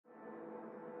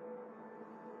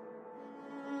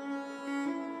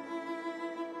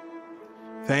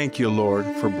thank you, Lord,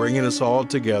 for bringing us all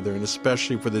together, and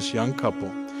especially for this young couple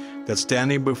that's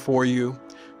standing before you,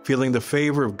 feeling the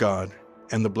favor of God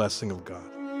and the blessing of God.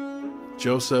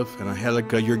 Joseph and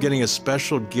Angelica, you're getting a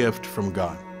special gift from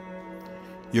God.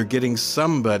 You're getting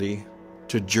somebody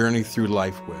to journey through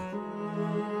life with.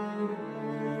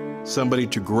 Somebody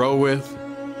to grow with,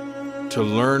 to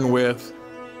learn with,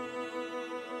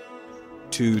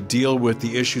 to deal with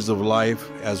the issues of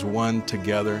life as one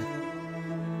together.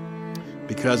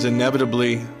 Because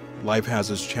inevitably, life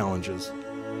has its challenges.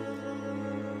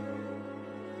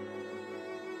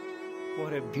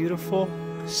 What a beautiful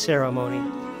ceremony.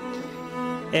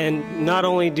 And not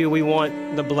only do we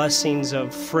want the blessings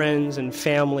of friends and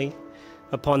family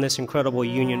upon this incredible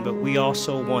union, but we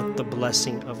also want the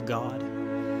blessing of God.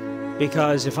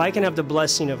 Because if I can have the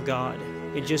blessing of God,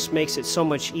 it just makes it so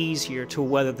much easier to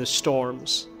weather the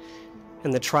storms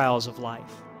and the trials of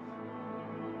life.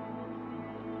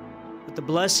 With the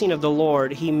blessing of the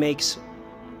Lord, He makes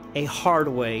a hard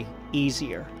way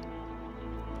easier.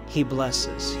 He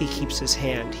blesses, He keeps His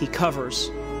hand, He covers.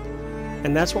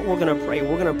 And that's what we're going to pray.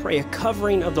 We're going to pray a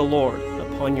covering of the Lord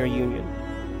upon your union.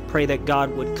 Pray that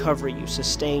God would cover you,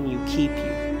 sustain you, keep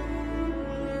you,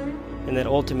 and that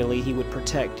ultimately He would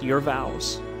protect your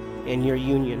vows and your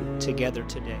union together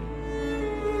today.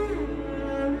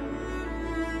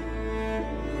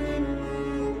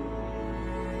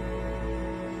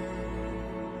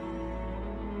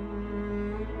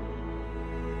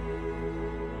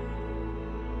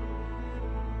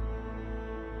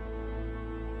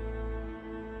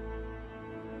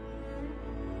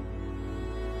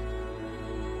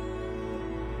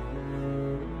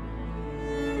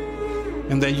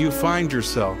 And that you find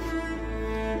yourself,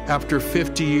 after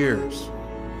 50 years,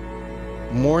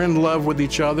 more in love with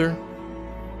each other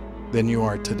than you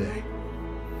are today.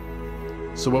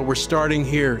 So what we're starting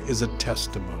here is a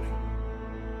testimony.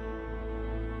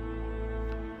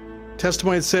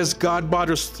 Testimony that says God brought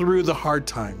us through the hard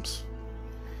times,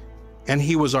 and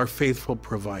He was our faithful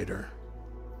provider.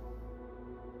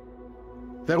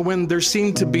 That when there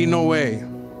seemed to be no way,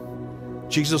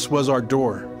 Jesus was our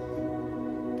door.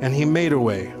 And He made a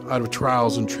way out of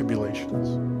trials and tribulations.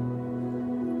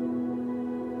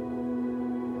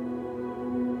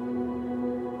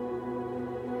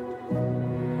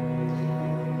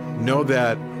 Know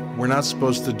that we're not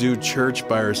supposed to do church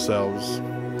by ourselves,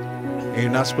 and you're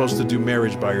not supposed to do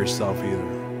marriage by yourself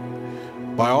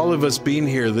either. By all of us being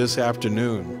here this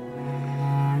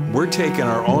afternoon, we're taking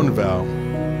our own vow.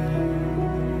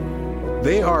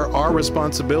 They are our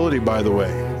responsibility, by the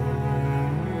way.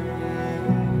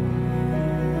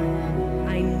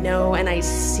 Know and I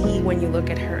see when you look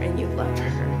at her and you love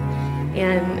her,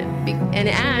 and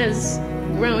as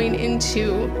growing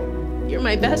into, you're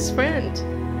my best friend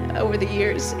over the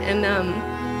years, and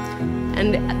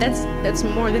that's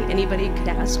more than anybody could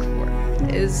ask for,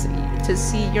 is to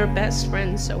see your best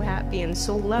friend so happy and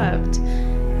so loved,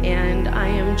 and I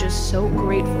am just so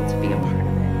grateful to be a part of it.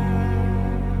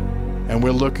 And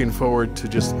we're looking forward to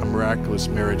just a miraculous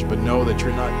marriage, but know that you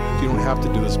don't have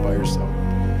to do this by yourself.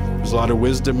 There's a lot of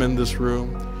wisdom in this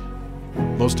room.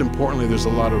 Most importantly, there's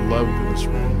a lot of love in this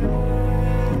room.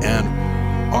 And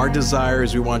our desire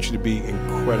is we want you to be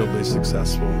incredibly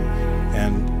successful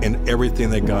and in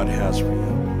everything that God has for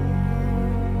you.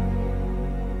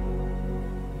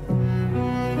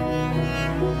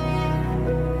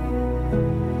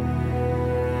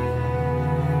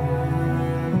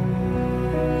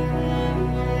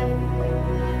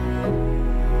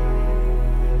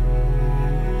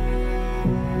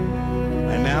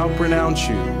 Pronounce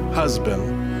you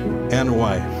husband and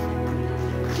wife.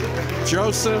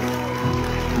 Joseph,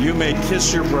 you may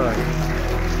kiss your bride.